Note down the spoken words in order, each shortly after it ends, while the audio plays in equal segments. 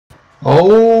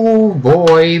Oh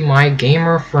boy, my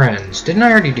gamer friends. Didn't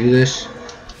I already do this?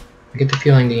 I get the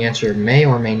feeling the answer may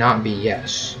or may not be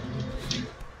yes.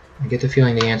 I get the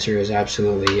feeling the answer is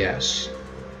absolutely yes.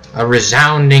 A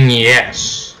resounding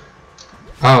yes.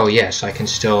 Oh yes, I can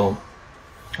still...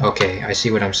 Okay, I see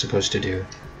what I'm supposed to do.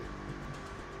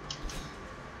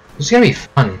 This is gonna be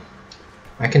fun.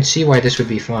 I can see why this would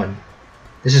be fun.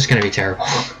 This is gonna be terrible.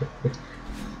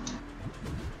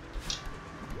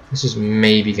 This is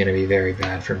maybe gonna be very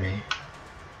bad for me.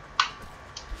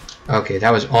 Okay,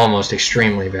 that was almost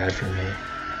extremely bad for me.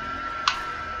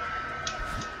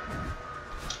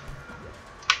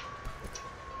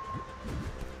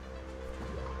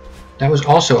 That was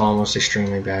also almost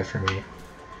extremely bad for me.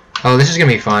 Oh, this is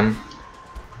gonna be fun.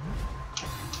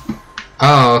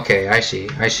 Oh, okay, I see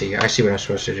what I'm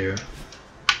supposed to do.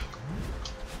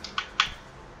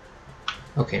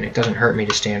 Okay, and it doesn't hurt me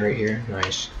to stand right here.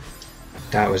 Nice.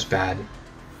 That was bad.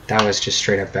 That was just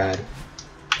straight up bad.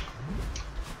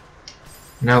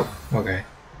 Nope. Okay.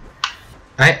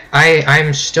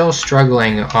 I'm still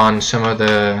struggling on some of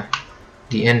the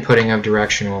inputting of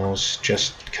directionals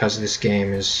just because this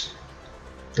game is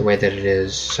the way that it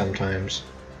is sometimes.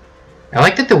 I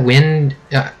like that the wind,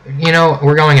 you know,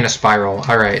 we're going in a spiral.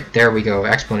 Alright, there we go.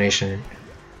 Explanation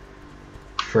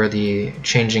for the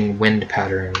changing wind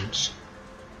patterns.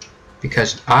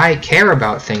 Because I care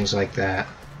about things like that.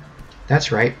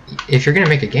 That's right. If you're going to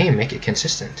make a game, make it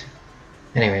consistent.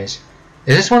 Anyways.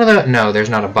 Is this one of the... No, there's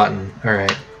not a button.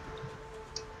 Alright.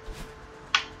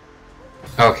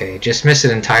 Okay, just miss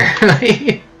it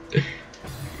entirely.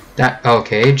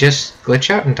 Okay, just glitch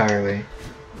out entirely.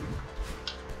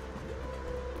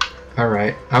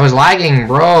 Alright. I was lagging,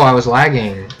 bro! I was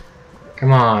lagging.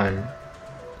 Come on.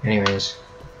 Anyways.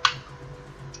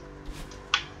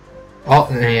 Oh,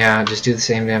 yeah, just do the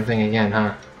same damn thing again,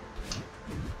 huh?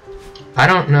 I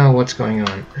don't know what's going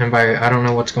on. And by I don't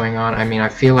know what's going on, I mean I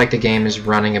feel like the game is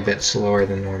running a bit slower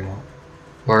than normal.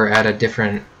 Or at a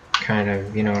different kind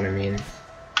of, you know what I mean?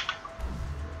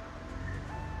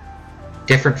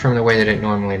 Different from the way that it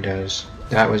normally does.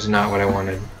 That was not what I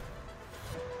wanted.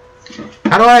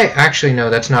 How do I actually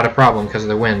know that's not a problem because of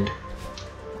the wind?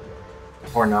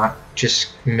 Or not?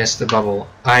 Just missed the bubble.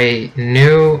 I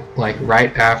knew, like,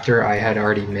 right after I had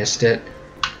already missed it,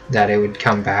 that it would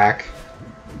come back.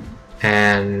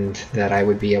 And that I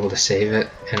would be able to save it,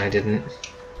 and I didn't.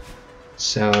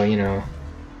 So, you know.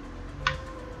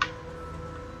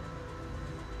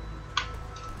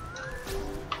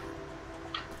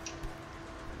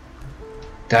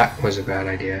 That was a bad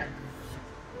idea.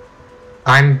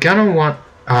 I'm gonna want...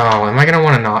 Oh, am I gonna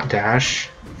want to not dash?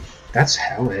 That's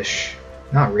hellish.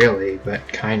 Not really, but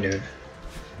kind of.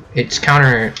 It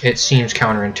seems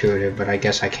counterintuitive, but I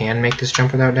guess I can make this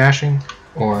jump without dashing?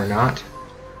 Or not?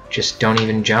 Just don't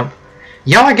even jump.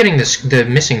 Y'all are getting the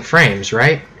missing frames,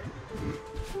 right?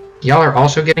 Y'all are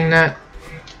also getting that?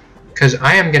 Because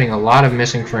I am getting a lot of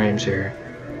missing frames here.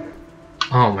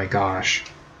 Oh my gosh.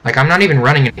 Like, I'm not even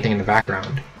running anything in the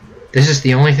background. This is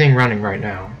the only thing running right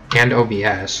now. And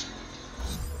OBS.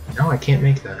 No, I can't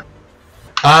make that.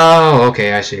 Oh,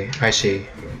 okay, I see. I see.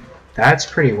 That's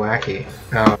pretty wacky.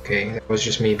 Oh, okay, that was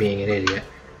just me being an idiot.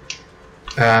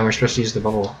 We're supposed to use the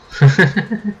bubble.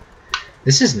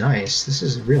 This is nice. This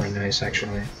is really nice,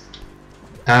 actually.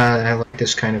 I like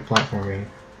this kind of platforming.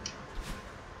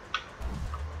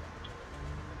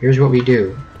 Here's what we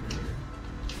do.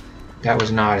 That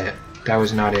was not it. That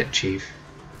was not it, Chief.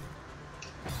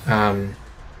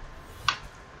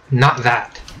 Not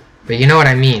that. But you know what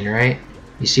I mean, right?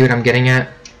 You see what I'm getting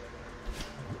at?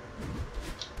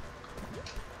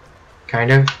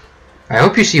 Kind of. I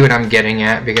hope you see what I'm getting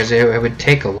at, because it would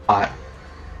take a lot.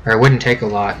 Or it wouldn't take a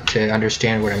lot to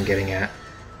understand what I'm getting at.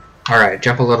 Alright,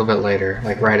 jump a little bit later,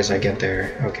 like right as I get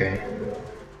there. Okay.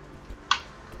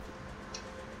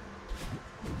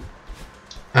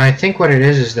 I think what it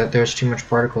is that there's too much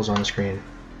particles on the screen.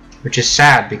 Which is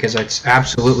sad, because it's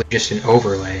absolutely just an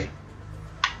overlay.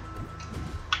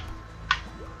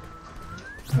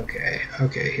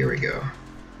 Okay, here we go.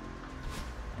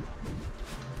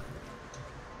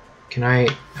 Can I...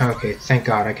 Okay, thank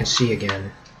God, I can see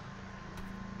again.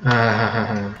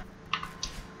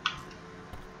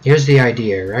 Here's the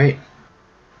idea, right?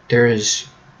 There is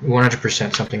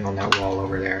 100% something on that wall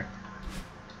over there.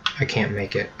 I can't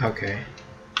make it. Okay.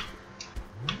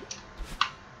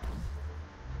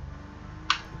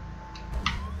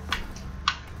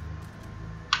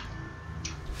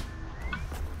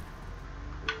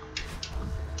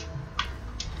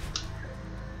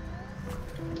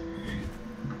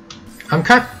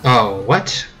 Oh,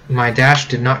 what? My dash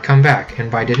did not come back, and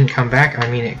by didn't come back, I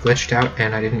mean it glitched out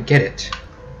and I didn't get it.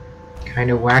 kind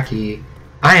of wacky.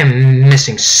 I am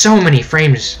missing so many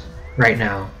frames right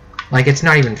now. Like, it's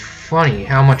not even funny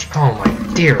how much... Oh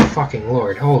my dear fucking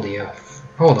lord. Hold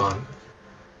on.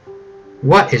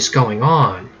 What is going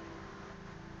on?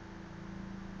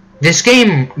 This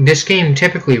game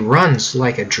typically runs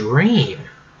like a dream.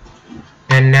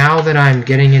 And now that I'm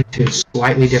getting into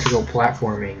slightly difficult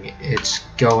platforming, it's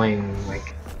going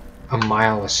like a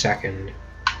mile a second.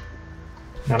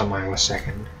 Not a mile a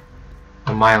second.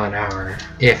 A mile an hour,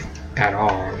 if at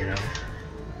all, you know.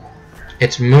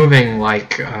 It's moving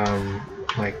like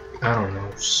I don't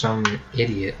know, some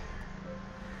idiot.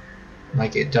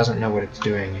 Like it doesn't know what it's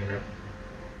doing, you know.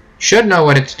 Should know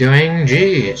what it's doing,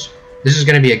 jeez. This is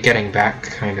gonna be a getting back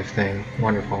kind of thing.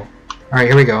 Wonderful. Alright,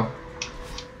 here we go.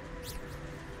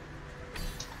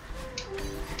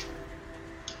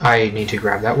 I need to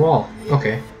grab that wall.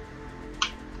 Okay.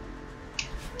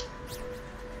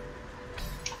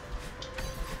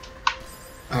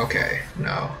 Okay,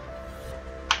 no.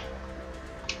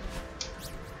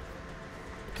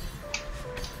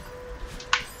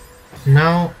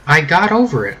 No, I got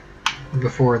over it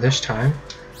before this time.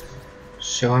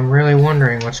 So I'm really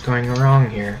wondering what's going wrong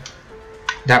here.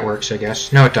 That works, I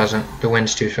guess. No, it doesn't. The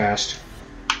wind's too fast.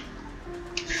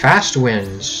 Fast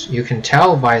winds. You can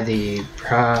tell by the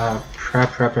properties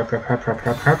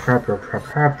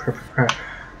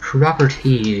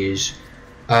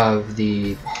of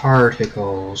the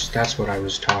particles. That's what I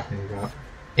was talking about.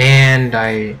 And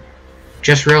I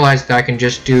just realized that I can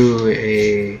just do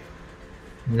a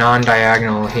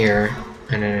non-diagonal here,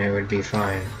 and then it would be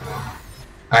fine.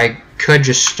 I could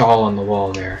just stall on the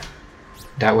wall there.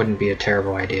 That wouldn't be a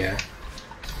terrible idea.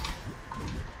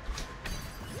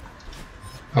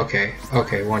 Okay,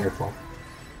 okay, wonderful.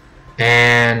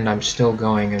 And I'm still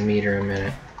going a meter a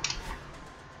minute.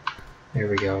 There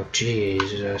we go.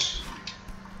 Jesus.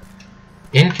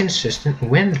 Inconsistent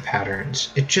wind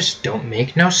patterns. It just don't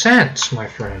make no sense, my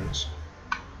friends.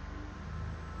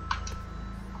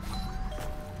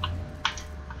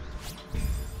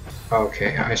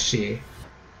 Okay, I see.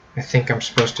 I think I'm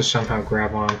supposed to somehow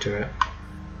grab onto it.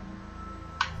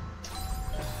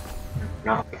 No,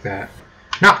 not like that.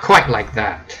 Not quite like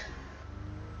that.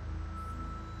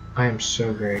 I am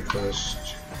so very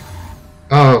close.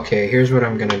 Oh, okay, here's what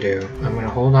I'm gonna do. I'm gonna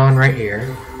hold on right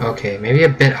here. Okay, maybe a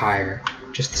bit higher.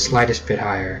 Just the slightest bit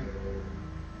higher.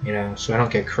 You know, so I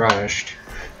don't get crushed.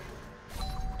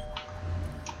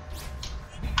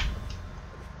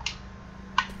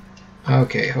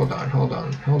 Okay, hold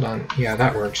on. Yeah,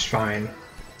 that works fine.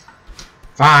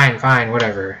 Fine,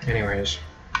 whatever. Anyways.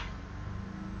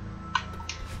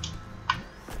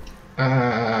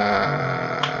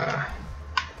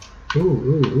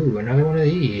 Ooh, another one of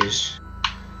these.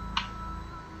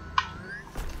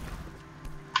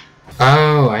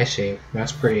 Oh, I see.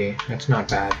 That's pretty. That's not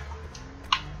bad.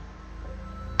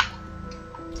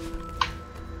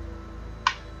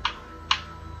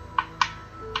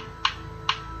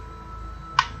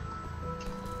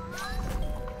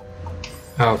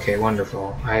 Okay,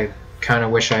 wonderful. I kind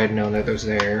of wish I had known that it was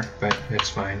there, but it's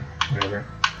fine. Whatever.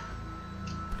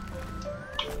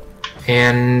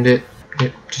 And it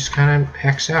just kind of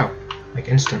hacks out, like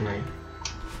instantly.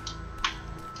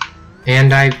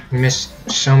 And I missed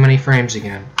so many frames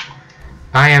again.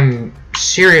 I am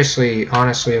seriously,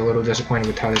 honestly, a little disappointed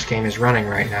with how this game is running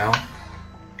right now.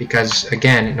 Because,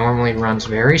 again, it normally runs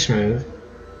very smooth.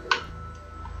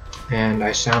 And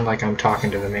I sound like I'm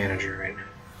talking to the manager right now.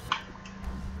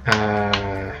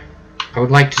 I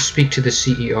would like to speak to the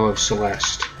CEO of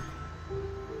Celeste.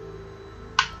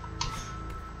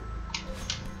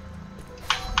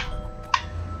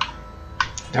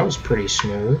 That was pretty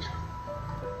smooth.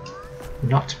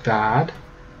 Not bad.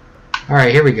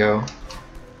 Alright, here we go.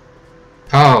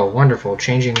 Oh, wonderful.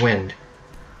 Changing wind.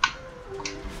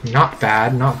 Not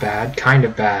bad, not bad. Kind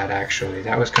of bad, actually.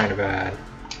 That was kind of bad.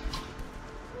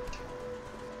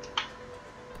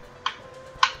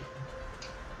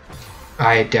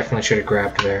 I definitely should have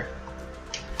grabbed there.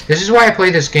 This is why I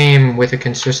play this game with a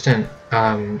consistent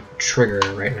trigger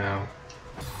right now.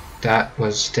 That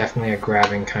was definitely a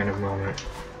grabbing kind of moment.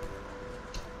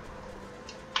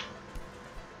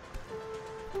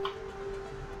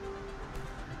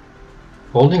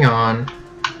 Holding on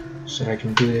so that I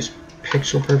can do this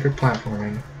pixel perfect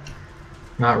platforming.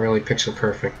 Not really pixel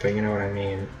perfect, but you know what I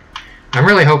mean. I'm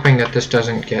really hoping that this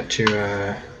doesn't get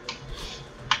to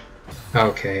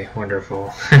okay,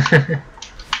 wonderful.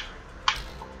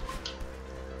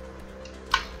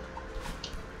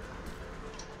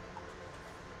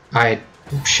 I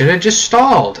should have just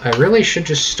stalled. I really should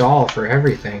just stall for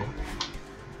everything.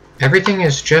 Everything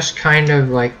is just kind of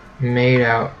like made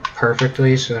out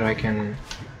perfectly so that I can...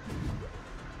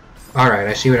 Alright,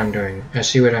 I see what I'm doing. I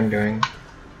see what I'm doing.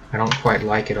 I don't quite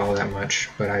like it all that much,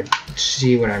 but I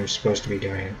see what I'm supposed to be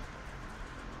doing.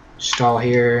 Stall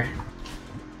here,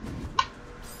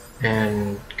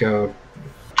 and go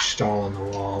stall on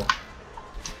the wall.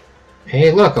 Hey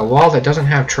look, a wall that doesn't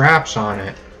have traps on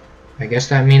it. I guess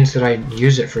that means that I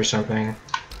use it for something.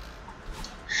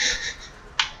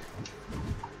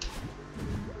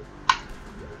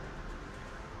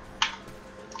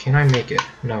 Can I make it?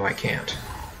 No, I can't.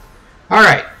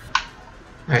 Alright.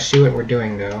 I see what we're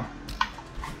doing though.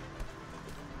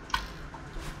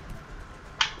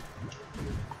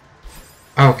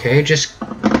 Okay, just...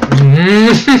 I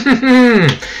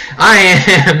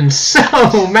am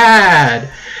so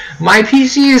mad! My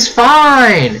PC is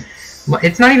fine!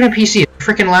 It's not even a PC, it's a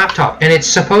freaking laptop, and it's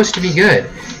supposed to be good.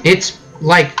 It's,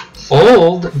 like,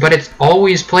 old, but it's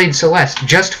always played Celeste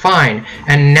just fine,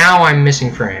 and now I'm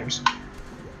missing frames.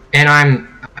 And I'm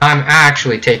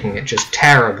actually taking it just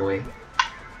terribly.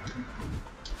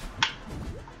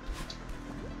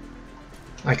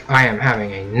 Like, I am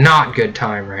having a not good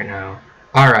time right now.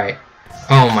 Alright.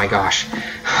 Oh my gosh.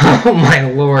 Oh my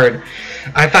lord.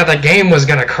 I thought the game was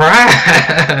gonna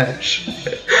crash.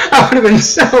 I would have been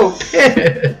so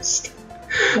pissed.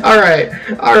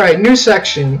 Alright, new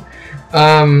section.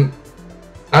 I'm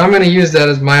gonna use that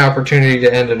as my opportunity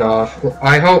to end it off.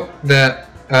 I hope that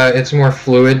it's more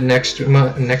fluid next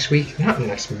week. Not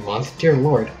next month, dear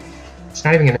lord. It's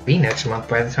not even gonna be next month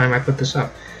by the time I put this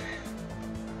up.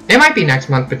 It might be next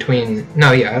month between...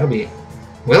 No, yeah, it'll be...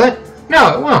 Will it?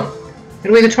 No, it won't.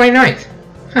 It'll be the 29th.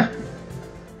 Huh.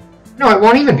 No, it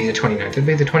won't even be the 29th. It'll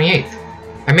be the 28th.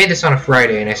 I made this on a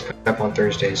Friday and I put it up on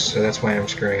Thursdays, so that's why I'm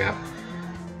screwing up.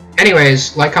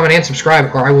 Anyways, like, comment, and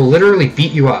subscribe, or I will literally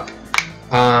beat you up.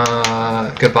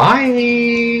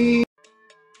 Goodbye!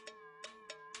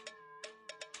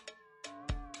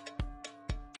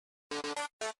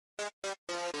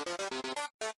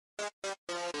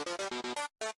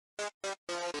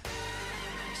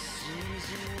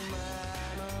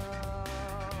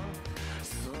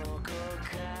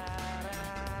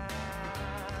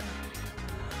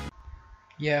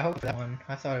 Yeah, I hope that one.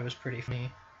 I thought it was pretty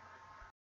funny.